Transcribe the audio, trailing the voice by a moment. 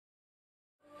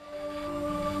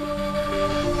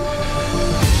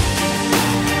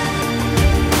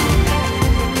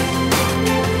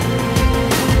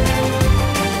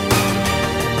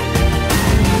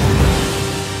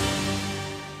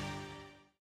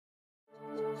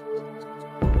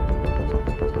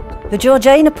The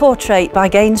Georgiana portrait by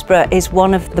Gainsborough is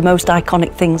one of the most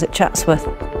iconic things at Chatsworth.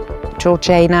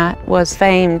 Georgiana was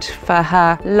famed for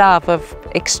her love of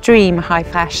extreme high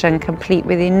fashion, complete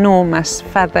with enormous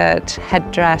feathered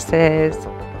headdresses.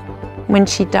 When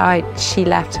she died, she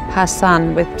left her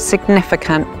son with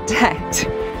significant debt,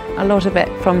 a lot of it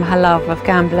from her love of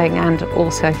gambling and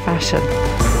also fashion.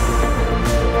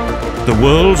 The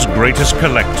world's greatest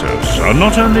collectors are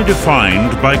not only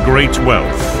defined by great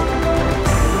wealth.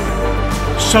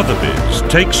 Sotheby's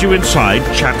takes you inside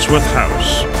Chatsworth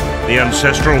House, the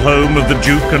ancestral home of the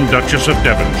Duke and Duchess of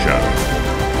Devonshire.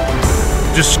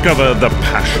 Discover the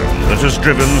passion that has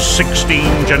driven 16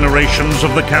 generations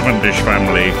of the Cavendish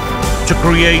family to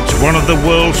create one of the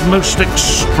world's most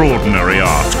extraordinary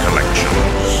art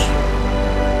collections.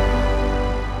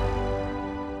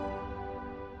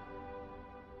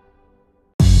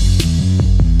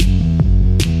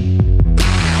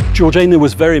 Georgiana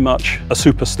was very much a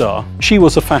superstar. She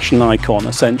was a fashion icon,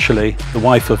 essentially, the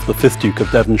wife of the 5th Duke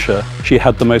of Devonshire. She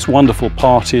had the most wonderful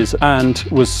parties and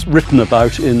was written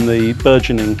about in the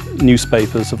burgeoning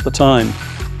newspapers of the time.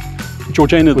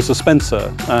 Georgiana was a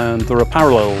Spencer, and there are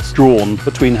parallels drawn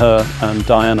between her and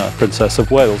Diana, Princess of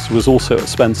Wales, who was also a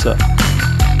Spencer.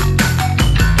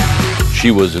 She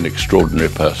was an extraordinary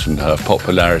person. Her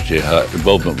popularity, her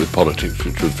involvement with politics,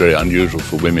 which was very unusual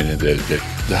for women in those days.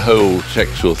 The whole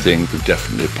sexual thing was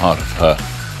definitely part of her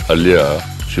allure.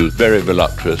 She was very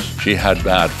voluptuous. She had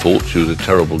bad faults. She was a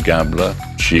terrible gambler.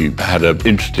 She had an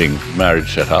interesting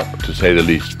marriage set up, to say the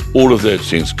least. All of those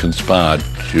things conspired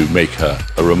to make her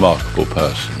a remarkable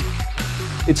person.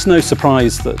 It's no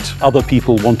surprise that other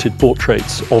people wanted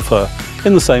portraits of her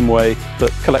in the same way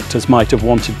that collectors might have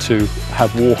wanted to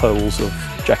have Warhols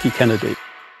of Jackie Kennedy.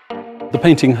 The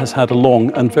painting has had a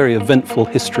long and very eventful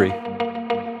history.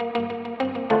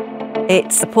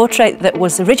 It's a portrait that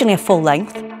was originally a full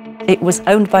length. It was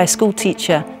owned by a school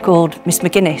teacher called Miss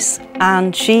McGuinness,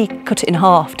 and she cut it in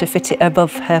half to fit it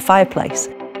above her fireplace,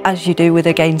 as you do with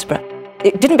a Gainsborough.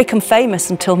 It didn't become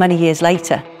famous until many years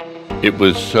later. It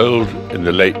was sold in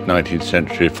the late 19th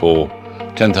century for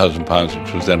 £10,000,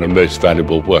 which was then the most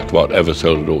valuable work of art ever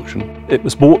sold at auction. It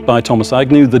was bought by Thomas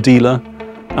Agnew, the dealer,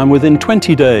 and within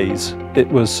 20 days it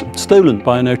was stolen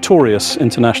by a notorious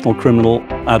international criminal,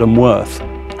 Adam Worth.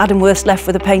 Adam Worth's left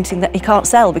with a painting that he can't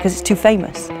sell because it's too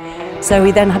famous. So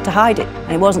he then had to hide it.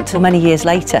 And it wasn't until many years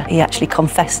later he actually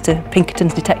confessed to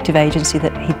Pinkerton's detective agency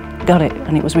that he'd got it,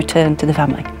 and it was returned to the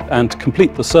family. And to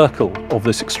complete the circle of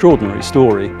this extraordinary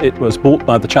story, it was bought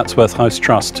by the Chatsworth House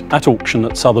Trust at auction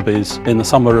at Sotheby's in the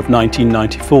summer of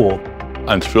 1994.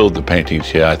 I'm thrilled the painting's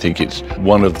here. I think it's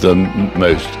one of the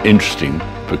most interesting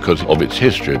because of its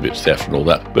history, of its theft and all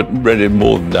that, but really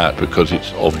more than that because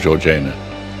it's of Georgiana.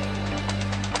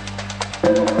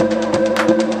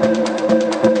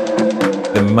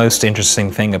 The most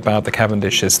interesting thing about the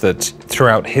Cavendish is that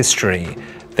throughout history,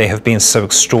 they have been so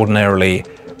extraordinarily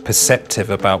perceptive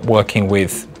about working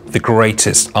with the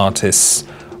greatest artists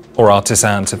or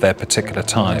artisans of their particular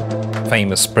time.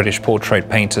 Famous British portrait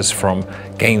painters from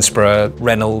Gainsborough,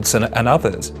 Reynolds and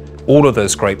others. All of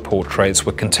those great portraits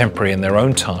were contemporary in their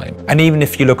own time. And even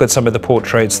if you look at some of the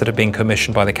portraits that have been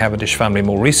commissioned by the Cavendish family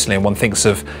more recently, and one thinks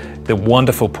of the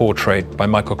wonderful portrait by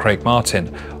Michael Craig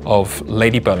Martin of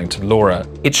Lady Burlington, Laura,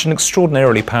 it's an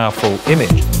extraordinarily powerful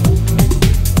image.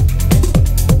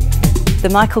 The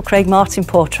Michael Craig Martin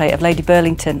portrait of Lady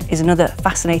Burlington is another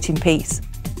fascinating piece.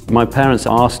 My parents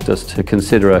asked us to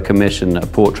consider a commission a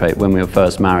portrait when we were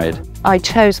first married. I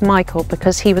chose Michael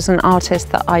because he was an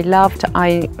artist that I loved.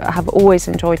 I have always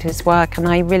enjoyed his work and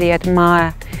I really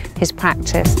admire his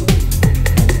practice.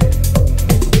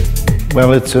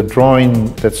 Well, it's a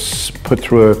drawing that's put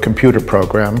through a computer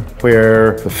program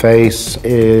where the face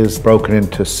is broken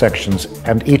into sections,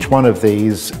 and each one of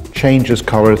these changes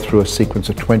color through a sequence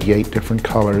of 28 different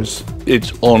colors.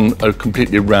 It's on a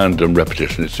completely random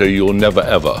repetition, so you'll never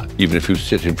ever, even if you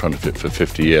sit in front of it for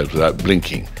 50 years without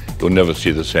blinking, you'll never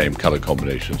see the same color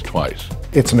combinations twice.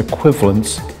 It's an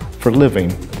equivalence for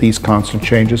living these constant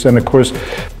changes, and of course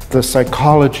the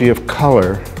psychology of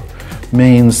color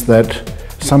means that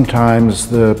sometimes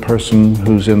the person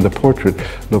who's in the portrait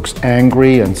looks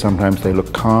angry, and sometimes they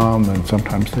look calm, and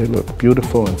sometimes they look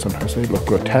beautiful, and sometimes they look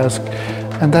grotesque.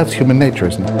 And that's human nature,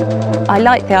 isn't it? I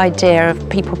like the idea of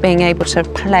people being able to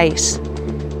place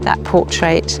that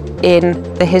portrait in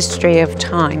the history of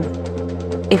time.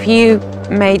 If you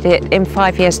made it in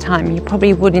 5 years' time, you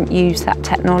probably wouldn't use that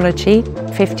technology.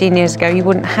 15 years ago, you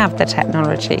wouldn't have the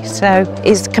technology. So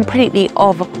it's completely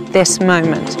of this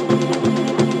moment.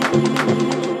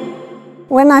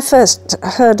 When I first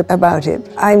heard about it,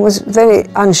 I was very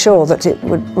unsure that it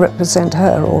would represent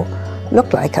her or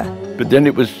look like her. But then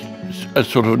it was a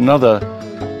sort of another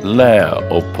layer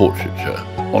of portraiture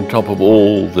on top of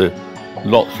all the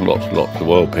lots and lots of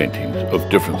oil paintings of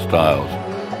different styles.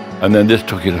 And then this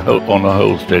took it on a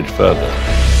whole stage further.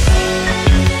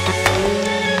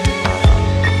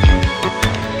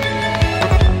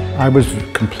 I was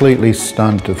completely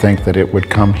stunned to think that it would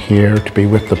come here to be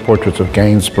with the portraits of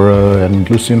Gainsborough and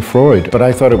Lucian Freud. But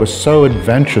I thought it was so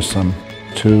adventuresome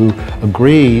to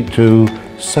agree to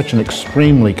such an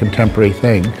extremely contemporary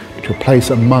thing to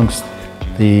place amongst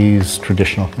these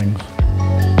traditional things.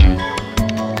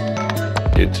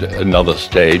 It's another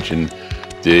stage in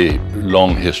the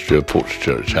long history of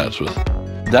portraiture at Chatsworth.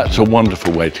 That's a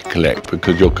wonderful way to collect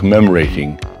because you're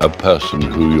commemorating a person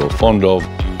who you're fond of,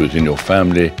 who's in your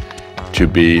family, to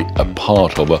be a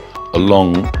part of a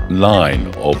long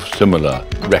line of similar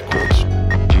records.